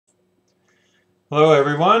Hello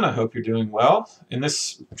everyone, I hope you're doing well. In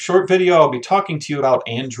this short video I'll be talking to you about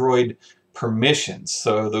Android permissions.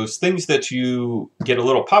 So those things that you get a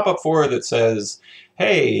little pop-up for that says,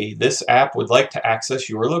 hey, this app would like to access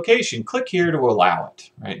your location. Click here to allow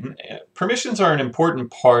it. Right? And, permissions are an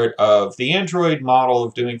important part of the Android model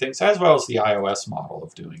of doing things as well as the iOS model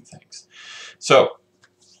of doing things. So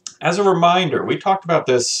as a reminder, we talked about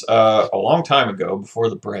this a long time ago before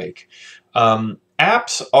the break.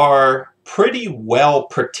 Apps are pretty well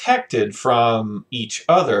protected from each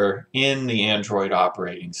other in the Android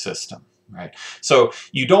operating system, right? So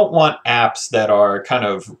you don't want apps that are kind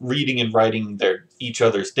of reading and writing each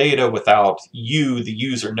other's data without you, the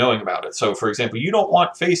user, knowing about it. So for example, you don't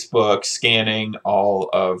want Facebook scanning all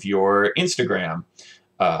of your Instagram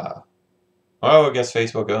well, I guess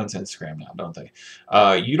Facebook owns Instagram now, don't they?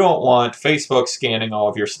 You don't want Facebook scanning all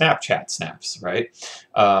of your Snapchat snaps, right?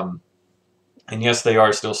 And yes, they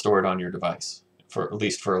are still stored on your device, for at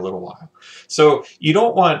least for a little while. So you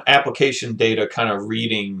don't want application data kind of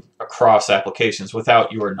reading across applications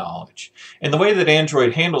without your knowledge. And the way that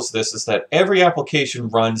Android handles this is that every application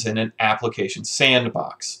runs in an application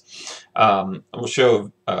sandbox. We'll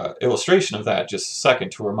show an illustration of that in just a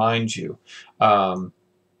second to remind you.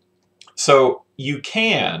 So you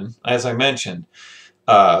can, as I mentioned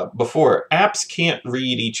before, apps can't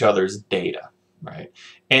read each other's data, right?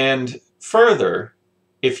 And further,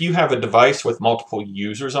 if you have a device with multiple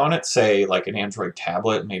users on it, say like an Android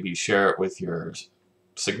tablet, maybe you share it with your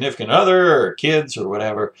significant other or kids or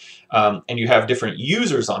whatever, and you have different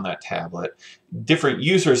users on that tablet, different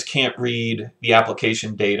users can't read the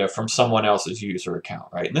application data from someone else's user account,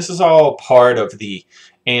 right? And this is all part of the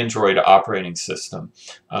Android operating system.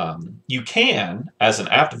 You can, as an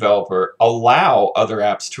app developer, allow other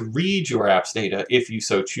apps to read your app's data if you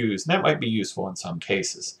so choose, and that might be useful in some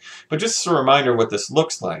cases. But just as a reminder what this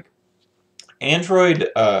looks like, Android,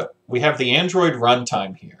 we have the Android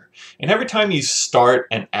runtime here. And every time you start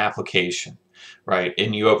an application, right,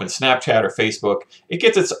 and you open Snapchat or Facebook, it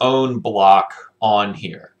gets its own block on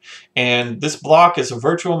here. And this block is a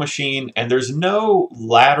virtual machine, and there's no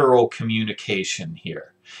lateral communication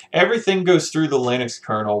here. Everything goes through the Linux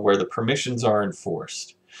kernel where the permissions are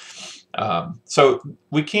enforced. So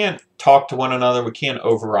we can't talk to one another, we can't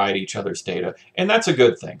override each other's data, and that's a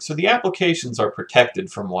good thing. So the applications are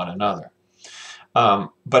protected from one another.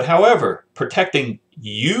 But however, protecting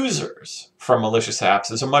users from malicious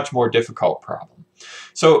apps is a much more difficult problem.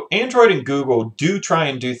 So Android and Google do try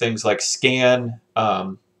and do things like scan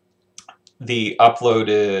the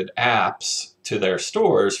uploaded apps to their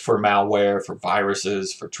stores for malware, for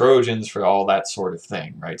viruses, for Trojans, for all that sort of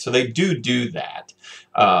thing, right? So they do that.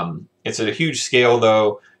 It's at a huge scale,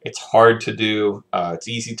 though. It's hard to do. It's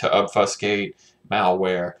easy to obfuscate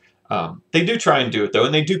malware. They do try and do it, though,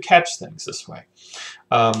 and they do catch things this way.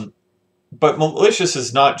 But malicious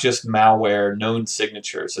is not just malware, known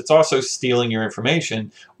signatures. It's also stealing your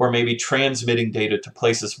information or maybe transmitting data to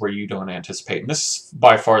places where you don't anticipate. And this is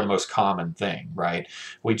by far the most common thing, right?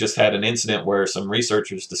 We just had an incident where some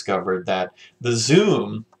researchers discovered that the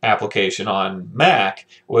Zoom application on Mac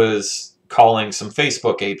was calling some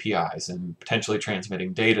Facebook APIs and potentially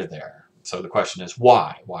transmitting data there. So the question is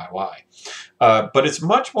why? But it's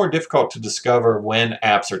much more difficult to discover when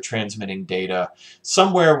apps are transmitting data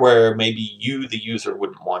somewhere where maybe you, the user,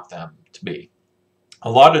 wouldn't want them to be.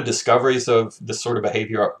 A lot of discoveries of this sort of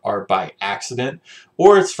behavior are by accident,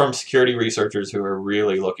 or it's from security researchers who are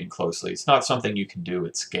really looking closely. It's not something you can do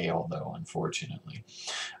at scale, though, unfortunately.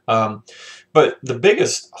 But the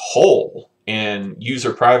biggest hole in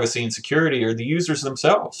user privacy and security are the users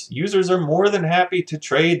themselves. Users are more than happy to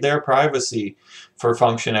trade their privacy for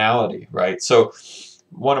functionality, right? So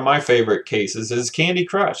one of my favorite cases is Candy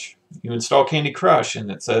Crush. You install Candy Crush and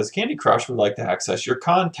it says Candy Crush would like to access your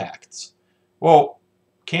contacts. Well,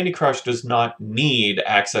 Candy Crush does not need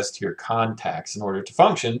access to your contacts in order to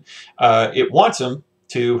function. It wants them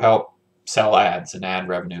to help sell ads and ad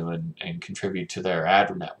revenue and contribute to their ad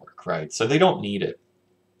network, right? So they don't need it.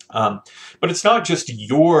 But it's not just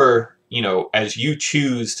your, as you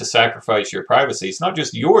choose to sacrifice your privacy, it's not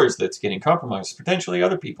just yours that's getting compromised, potentially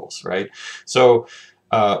other people's, right? So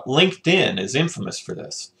LinkedIn is infamous for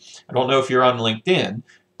this. I don't know if you're on LinkedIn,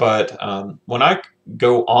 but when I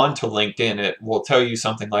go on to LinkedIn, it will tell you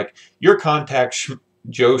something like, your contact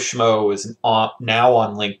Joe Schmo is now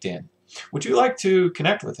on LinkedIn. Would you like to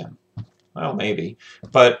connect with him? Well, maybe.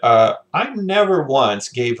 But I never once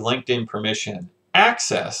gave LinkedIn permission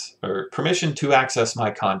to access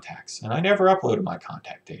my contacts, and I never uploaded my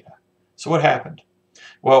contact data. So what happened?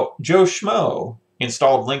 Well, Joe Schmo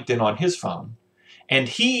installed LinkedIn on his phone, and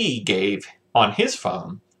he gave on his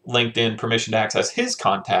phone LinkedIn permission to access his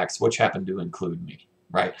contacts, which happen to include me,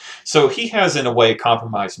 right? So he has, in a way,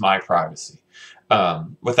 compromised my privacy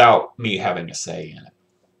without me having a say in it,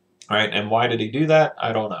 right? And why did he do that?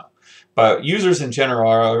 I don't know. But users in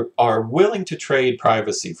general are willing to trade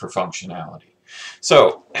privacy for functionality.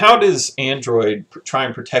 So how does Android try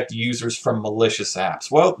and protect users from malicious apps?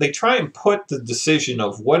 Well, they try and put the decision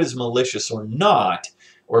of what is malicious or not,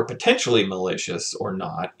 or potentially malicious or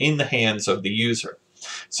not, in the hands of the user.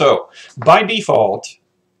 So by default,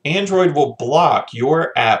 Android will block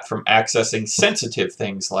your app from accessing sensitive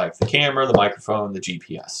things like the camera, the microphone, the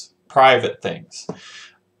GPS, private things.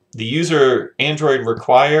 The user, Android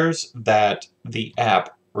requires that the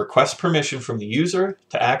app request permission from the user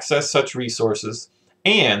to access such resources,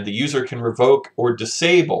 and the user can revoke or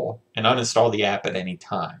disable and uninstall the app at any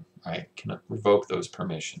time, right? Can revoke those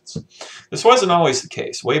permissions. This wasn't always the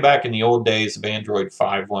case. Way back in the old days of Android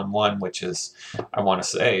 5.1.1, which is, I want to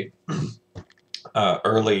say,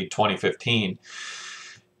 early 2015,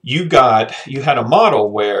 you had a model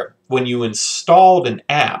where when you installed an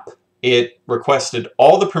app, it requested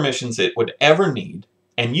all the permissions it would ever need,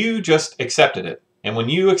 and you just accepted it. And when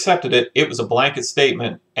you accepted it, it was a blanket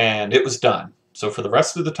statement, and it was done. So for the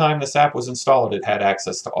rest of the time this app was installed, it had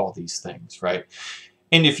access to all these things, right?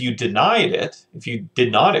 And if you denied it, if you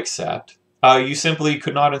did not accept, you simply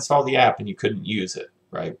could not install the app and you couldn't use it,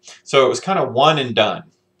 right? So it was kind of one and done.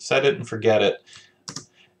 Set it and forget it.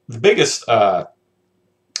 The biggest, I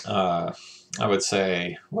would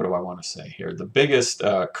say, what do I want to say here? The biggest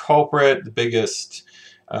culprit, the biggest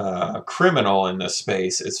criminal in this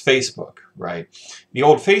space is Facebook, right? The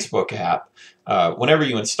old Facebook app, whenever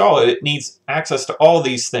you install it, it needs access to all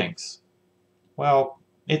these things. Well,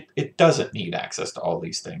 it doesn't need access to all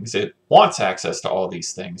these things. It wants access to all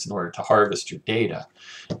these things in order to harvest your data.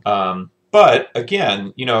 But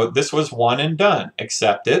again, this was one and done.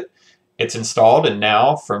 Accept it. It's installed, and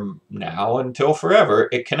now, from now until forever,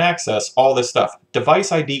 it can access all this stuff.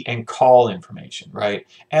 Device ID and call information, right?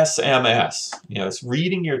 SMS, it's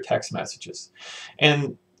reading your text messages.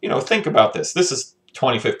 And, think about this. This is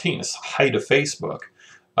 2015. It's the height of Facebook,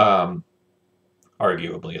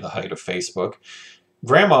 arguably the height of Facebook.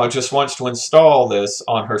 Grandma just wants to install this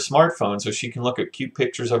on her smartphone so she can look at cute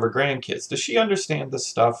pictures of her grandkids. Does she understand this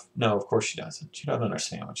stuff? No, of course she doesn't. She doesn't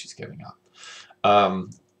understand what she's giving up.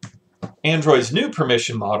 Android's new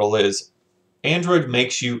permission model is Android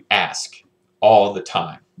makes you ask all the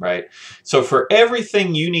time, right? So for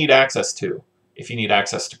everything you need access to, if you need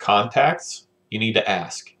access to contacts, you need to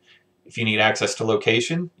ask. If you need access to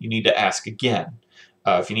location, you need to ask again.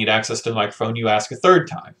 If you need access to the microphone, you ask a third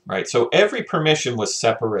time, right? So every permission was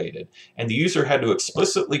separated, and the user had to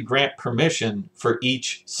explicitly grant permission for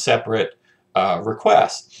each separate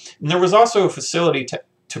request. And there was also a facility to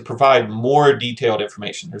provide more detailed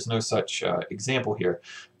information. There's no such example here,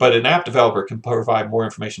 but an app developer can provide more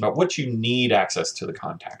information about what you need access to the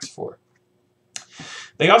contacts for.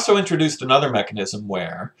 They also introduced another mechanism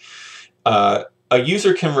where a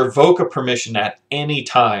user can revoke a permission at any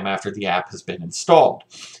time after the app has been installed.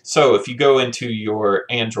 So if you go into your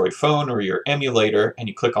Android phone or your emulator and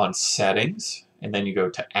you click on Settings and then you go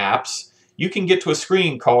to Apps, you can get to a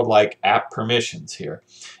screen called like App Permissions here.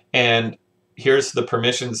 And here's the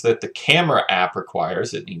permissions that the camera app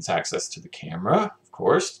requires. It needs access to the camera, of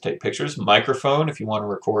course, to take pictures, microphone if you want to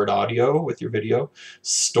record audio with your video,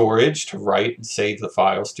 storage to write and save the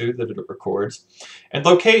files to that it records, and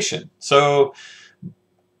location. So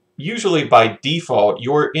usually by default,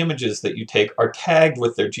 your images that you take are tagged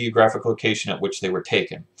with their geographic location at which they were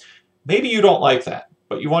taken. Maybe you don't like that,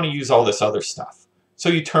 but you want to use all this other stuff. So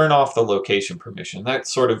you turn off the location permission. That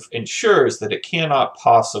sort of ensures that it cannot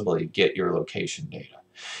possibly get your location data.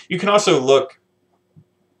 You can also look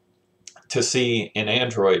to see in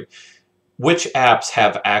Android which apps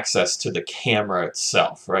have access to the camera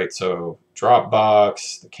itself, right? So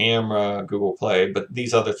Dropbox, the camera, Google Play, but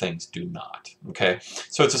these other things do not, okay?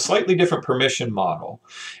 So it's a slightly different permission model.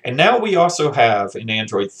 And now we also have in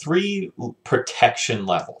Android 3 protection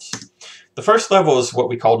levels. The first level is what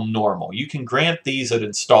we call normal. You can grant these at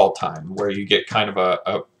install time, where you get kind of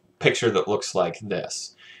a picture that looks like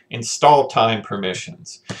this. Install time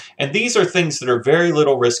permissions. And these are things that are very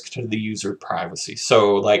little risk to the user privacy.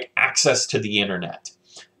 So like access to the internet.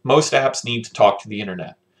 Most apps need to talk to the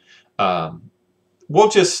internet. We'll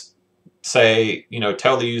just say,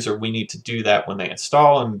 tell the user we need to do that when they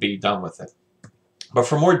install and be done with it. But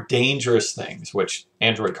for more dangerous things, which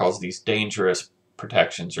Android calls these dangerous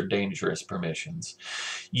protections or dangerous permissions,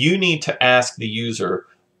 you need to ask the user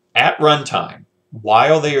at runtime,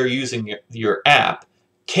 while they are using your app,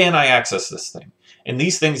 can I access this thing? And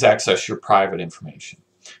these things access your private information.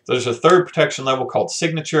 There's a third protection level called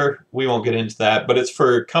signature. We won't get into that, but it's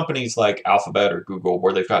for companies like Alphabet or Google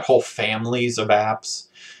where they've got whole families of apps,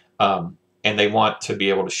 and they want to be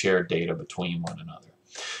able to share data between one another.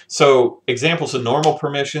 So examples of normal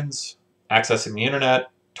permissions: accessing the internet,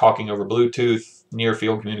 talking over Bluetooth, near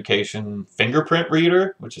field communication, fingerprint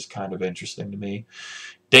reader, which is kind of interesting to me.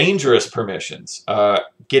 Dangerous permissions: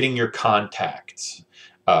 getting your contacts,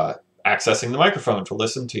 accessing the microphone to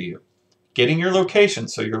listen to you, getting your location,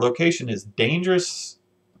 so your location is dangerous,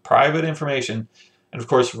 private information, and of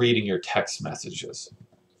course reading your text messages.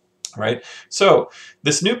 Right? So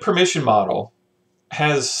this new permission model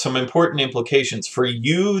has some important implications for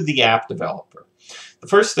you, the app developer. The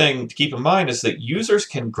first thing to keep in mind is that users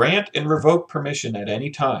can grant and revoke permission at any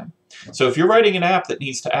time. So if you're writing an app that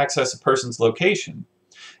needs to access a person's location,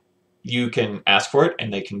 you can ask for it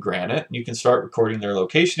and they can grant it. You can start recording their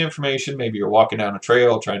location information. Maybe you're walking down a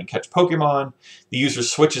trail trying to catch Pokemon. The user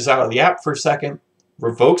switches out of the app for a second,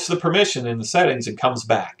 revokes the permission in the settings, and comes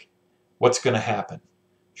back. What's going to happen?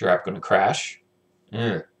 Is your app going to crash?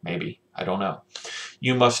 Maybe. I don't know.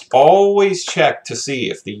 You must always check to see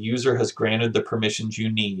if the user has granted the permissions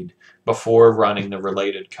you need before running the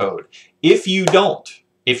related code. If you don't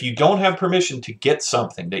have permission to get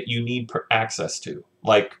something that you need access to,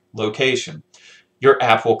 like location, your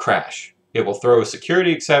app will crash. It will throw a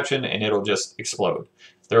security exception and it'll just explode.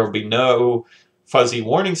 There will be no fuzzy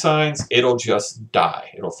warning signs. It'll just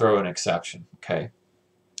die. It'll throw an exception. Okay.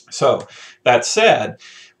 So that said,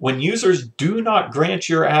 when users do not grant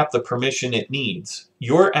your app the permission it needs,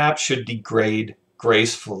 your app should degrade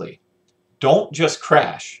gracefully. Don't just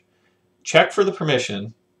crash. Check for the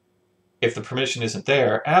permission. If the permission isn't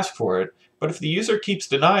there, ask for it. But if the user keeps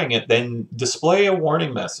denying it, then display a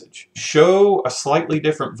warning message. Show a slightly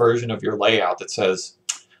different version of your layout that says,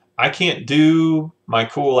 I can't do my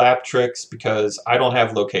cool app tricks because I don't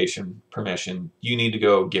have location permission. You need to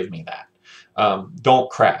go give me that. Don't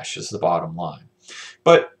crash is the bottom line.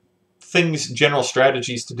 But general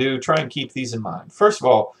strategies to do, try and keep these in mind. First of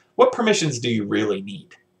all, what permissions do you really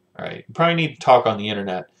need? All right, you probably need to talk on the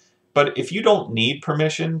internet. But if you don't need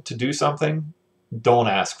permission to do something, don't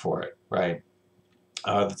ask for it, right?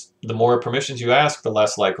 The more permissions you ask, the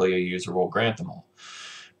less likely a user will grant them all.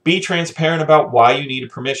 Be transparent about why you need a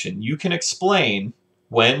permission. You can explain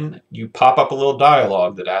when you pop up a little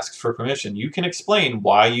dialog that asks for permission. You can explain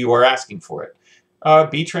why you are asking for it.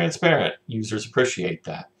 Be transparent. Users appreciate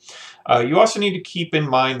that. You also need to keep in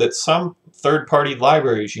mind that some third-party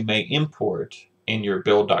libraries you may import in your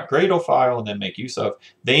build.gradle file and then make use of,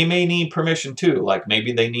 they may need permission too. Like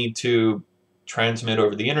maybe they need to transmit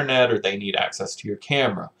over the internet or they need access to your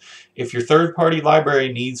camera. If your third-party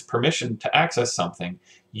library needs permission to access something,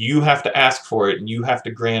 you have to ask for it and you have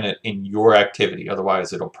to grant it in your activity.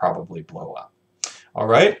 Otherwise, it'll probably blow up. All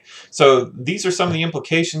right, so these are some of the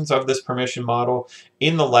implications of this permission model.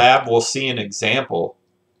 In the lab, we'll see an example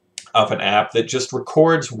of an app that just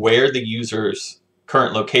records where the user's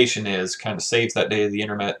current location is, kind of saves that data to the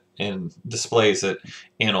internet and displays it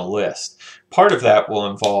in a list. Part of that will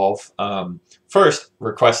involve, first,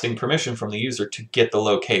 requesting permission from the user to get the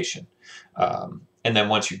location. And then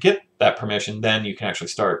once you get that permission, then you can actually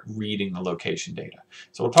start reading the location data.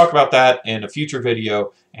 So we'll talk about that in a future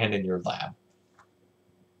video and in your lab.